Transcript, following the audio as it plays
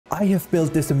I have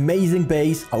built this amazing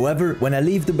base. However, when I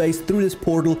leave the base through this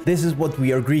portal, this is what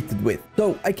we are greeted with.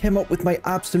 So I came up with my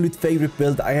absolute favorite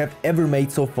build I have ever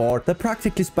made so far that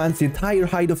practically spans the entire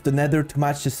height of the Nether to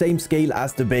match the same scale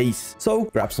as the base. So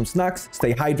grab some snacks,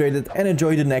 stay hydrated, and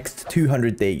enjoy the next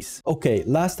 200 days. Okay,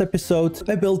 last episode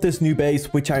I built this new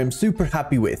base, which I am super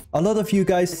happy with. A lot of you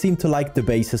guys seem to like the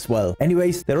base as well.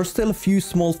 Anyways, there are still a few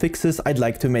small fixes I'd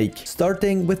like to make,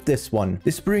 starting with this one.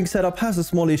 This brewing setup has a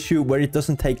small issue where it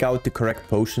doesn't take out the correct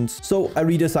potions, so I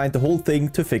redesigned the whole thing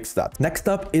to fix that. Next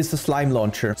up is the slime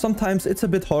launcher. Sometimes it's a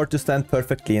bit hard to stand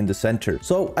perfectly in the center,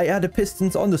 so I added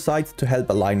pistons on the side to help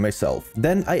align myself.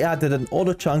 Then I added an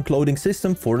auto chunk loading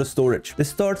system for the storage. This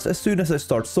starts as soon as I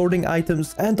start sorting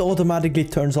items and automatically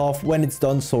turns off when it's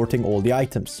done sorting all the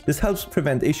items. This helps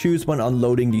prevent issues when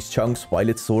unloading these chunks while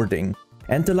it's sorting.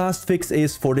 And the last fix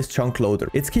is for this chunk loader.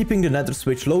 It's keeping the nether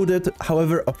switch loaded.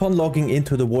 However, upon logging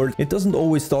into the world, it doesn't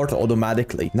always start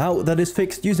automatically. Now that is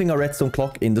fixed using a redstone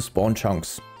clock in the spawn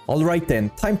chunks. Alright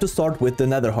then, time to start with the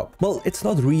nether hub. Well, it's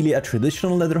not really a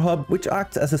traditional nether hub, which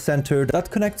acts as a center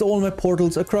that connects all my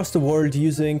portals across the world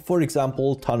using, for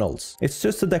example, tunnels. It's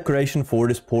just a decoration for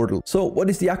this portal. So what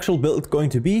is the actual build going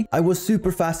to be? I was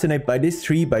super fascinated by this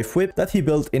tree by Fwip that he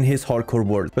built in his hardcore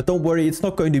world. But don't worry, it's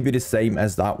not going to be the same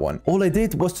as that one. All I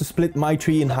did was to split my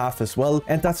tree in half as well,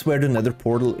 and that's where the nether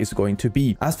portal is going to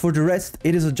be. As for the rest,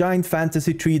 it is a giant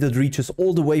fantasy tree that reaches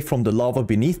all the way from the lava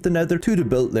beneath the nether to the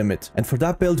build limit. And for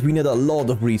that build, we need a lot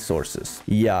of resources.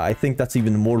 Yeah, I think that's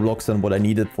even more blocks than what I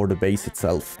needed for the base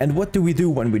itself. And what do we do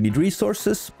when we need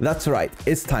resources? That's right,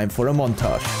 it's time for a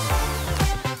montage.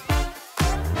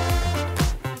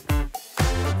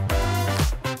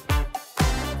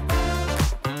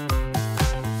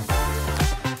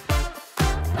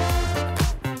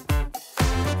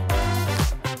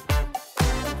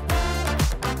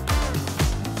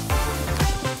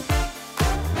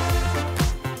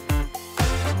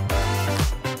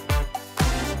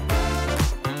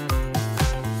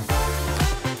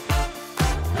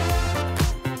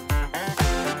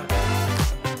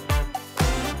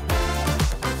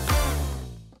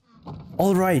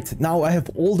 Alright, now I have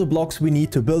all the blocks we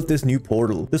need to build this new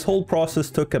portal. This whole process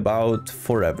took about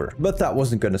forever, but that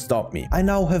wasn't gonna stop me. I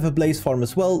now have a blaze farm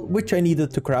as well, which I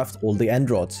needed to craft all the end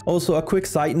rods. Also, a quick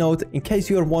side note, in case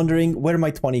you are wondering where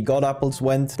my 20 god apples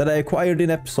went that I acquired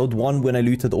in episode 1 when I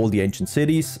looted all the ancient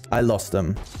cities, I lost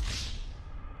them.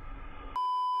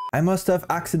 I must have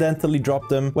accidentally dropped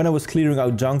them when I was clearing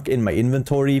out junk in my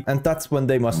inventory, and that's when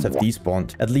they must have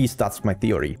despawned. At least that's my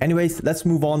theory. Anyways, let's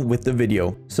move on with the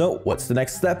video. So, what's the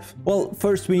next step? Well,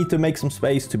 first we need to make some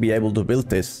space to be able to build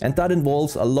this, and that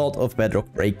involves a lot of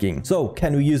bedrock breaking. So,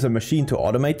 can we use a machine to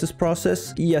automate this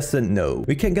process? Yes and no.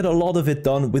 We can get a lot of it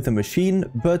done with a machine,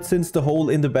 but since the hole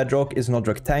in the bedrock is not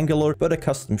rectangular, but a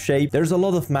custom shape, there's a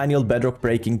lot of manual bedrock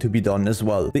breaking to be done as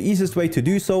well. The easiest way to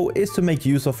do so is to make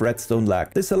use of redstone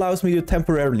lag. This allows me to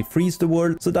temporarily freeze the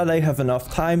world so that I have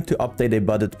enough time to update a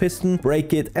budded piston,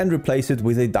 break it, and replace it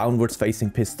with a downwards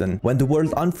facing piston. When the world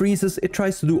unfreezes, it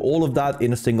tries to do all of that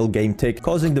in a single game tick,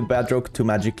 causing the bedrock to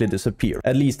magically disappear.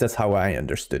 At least that's how I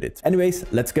understood it. Anyways,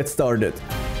 let's get started.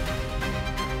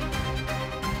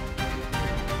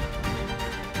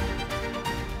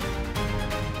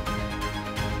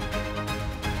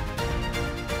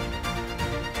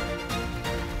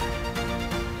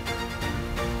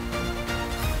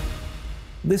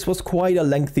 This was quite a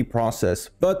lengthy process,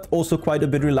 but also quite a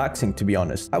bit relaxing, to be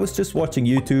honest. I was just watching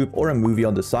YouTube or a movie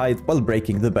on the side while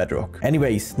breaking the bedrock.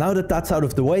 Anyways, now that that's out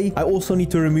of the way, I also need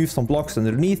to remove some blocks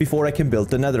underneath before I can build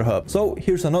the nether hub. So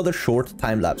here's another short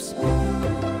time lapse.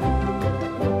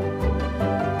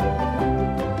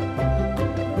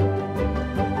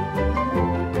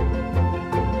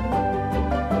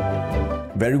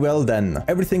 Very well then,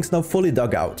 everything's now fully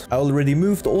dug out. I already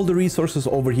moved all the resources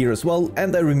over here as well,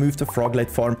 and I removed the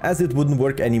froglet farm as it wouldn't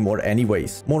work anymore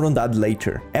anyways. More on that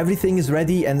later. Everything is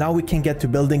ready and now we can get to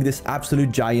building this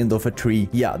absolute giant of a tree.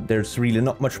 Yeah, there's really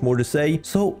not much more to say,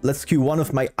 so let's cue one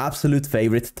of my absolute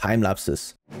favorite time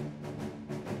lapses.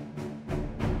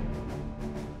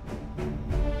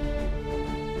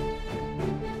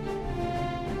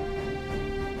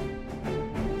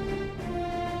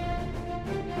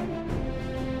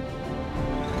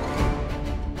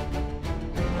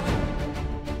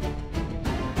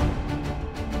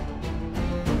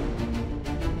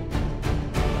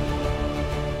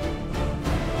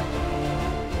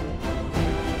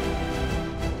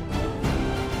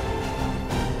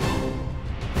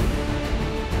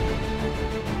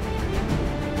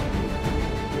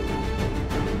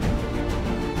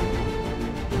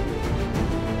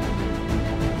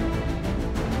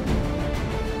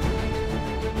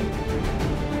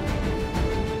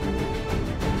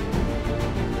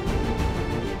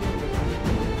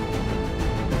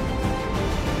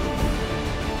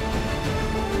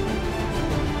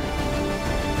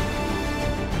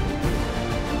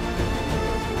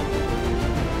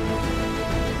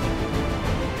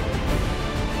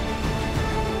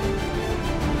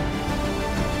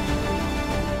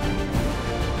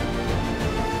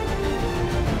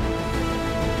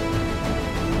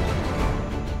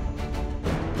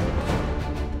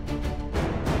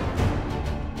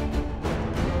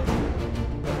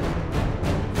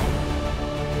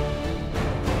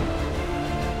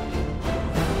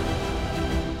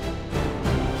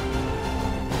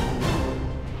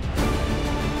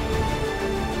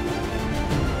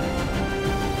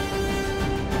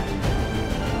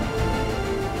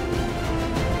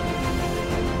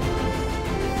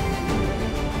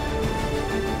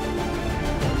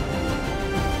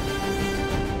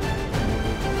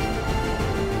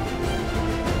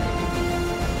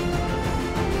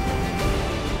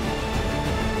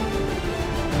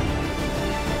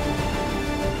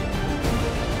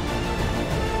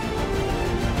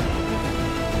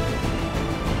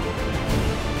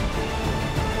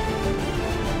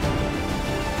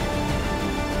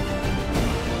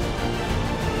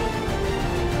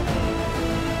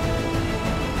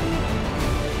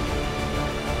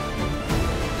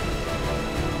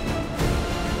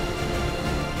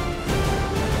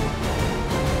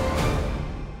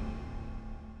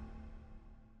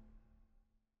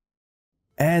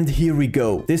 And here we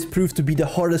go. This proved to be the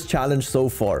hardest challenge so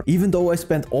far. Even though I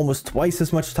spent almost twice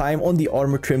as much time on the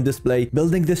armor trim display,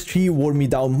 building this tree wore me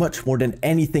down much more than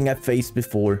anything I've faced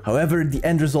before. However, the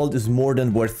end result is more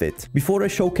than worth it. Before I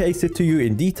showcase it to you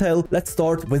in detail, let's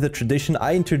start with a tradition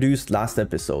I introduced last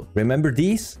episode. Remember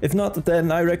these? If not,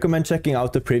 then I recommend checking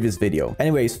out the previous video.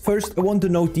 Anyways, first I want to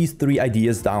note these 3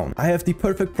 ideas down. I have the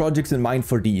perfect projects in mind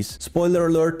for these. Spoiler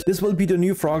alert, this will be the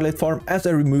new froglet farm as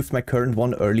I removed my current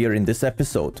one earlier in this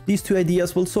episode. These 2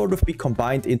 ideas will sort of be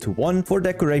combined into one for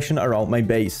decoration around my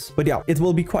base. But yeah, it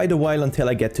will be quite a while until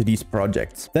I get to these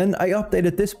projects. Then I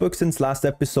updated this book since last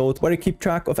episode where I keep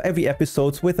track of every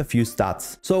episode with a few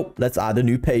stats. So let's add a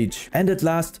new page. And at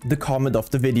last, the comment of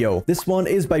the video. This one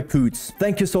is by Poots.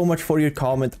 Thank you so much for your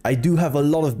comment. I do have a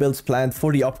lot of builds planned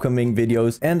for the upcoming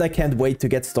videos and I can't wait to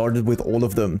get started with all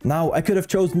of them. Now, I could have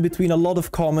chosen between a lot of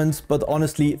comments, but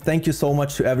honestly, thank you so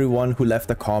much to everyone who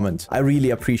left a comment. I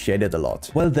really appreciate it a lot.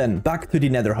 Well then, back to the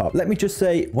Nether hub. Let me just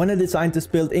say, when I designed this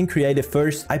build in creative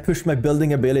first, I pushed my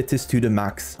building abilities to the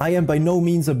max. I am by no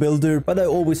means a builder, but I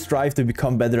always strive to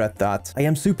become better at that. I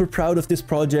am super proud of this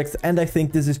project and I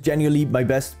think this is genuinely my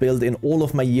best build in all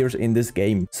of my years in this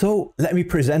game. So let me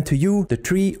present to you the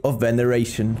Tree of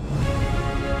Veneration.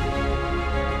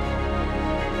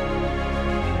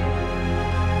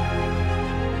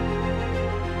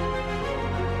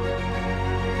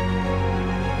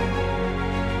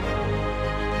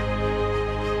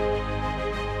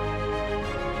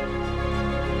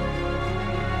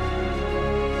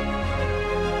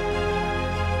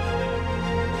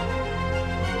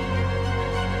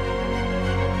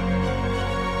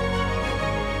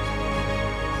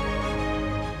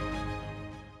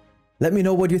 Let me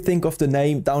know what you think of the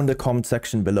name down in the comment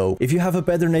section below. If you have a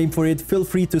better name for it, feel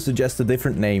free to suggest a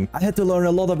different name. I had to learn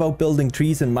a lot about building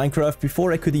trees in Minecraft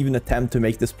before I could even attempt to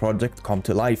make this project come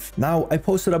to life. Now, I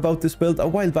posted about this build a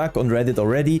while back on Reddit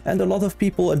already, and a lot of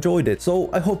people enjoyed it, so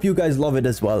I hope you guys love it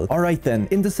as well. Alright then,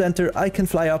 in the center, I can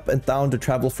fly up and down to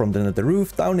travel from the Nether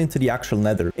roof down into the actual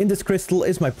Nether. In this crystal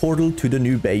is my portal to the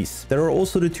new base. There are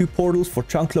also the 2 portals for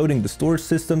chunk loading the storage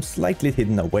system slightly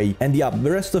hidden away. And yeah,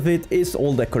 the rest of it is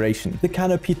all decoration. The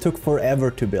canopy took forever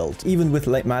to build, even with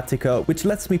Matica, which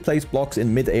lets me place blocks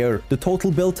in mid-air. The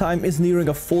total build time is nearing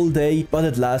a full day, but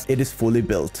at last it is fully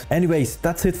built. Anyways,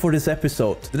 that's it for this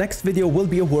episode. The next video will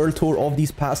be a world tour of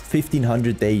these past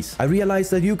 1500 days. I realize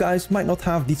that you guys might not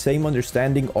have the same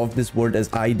understanding of this world as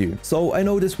I do. So I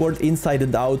know this world inside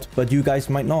and out, but you guys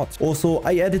might not. Also,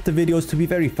 I edit the videos to be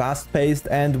very fast-paced,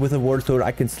 and with a world tour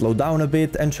I can slow down a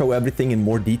bit and show everything in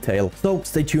more detail. So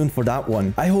stay tuned for that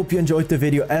one. I hope you enjoyed the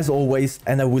video as always,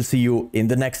 and I will see you in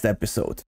the next episode.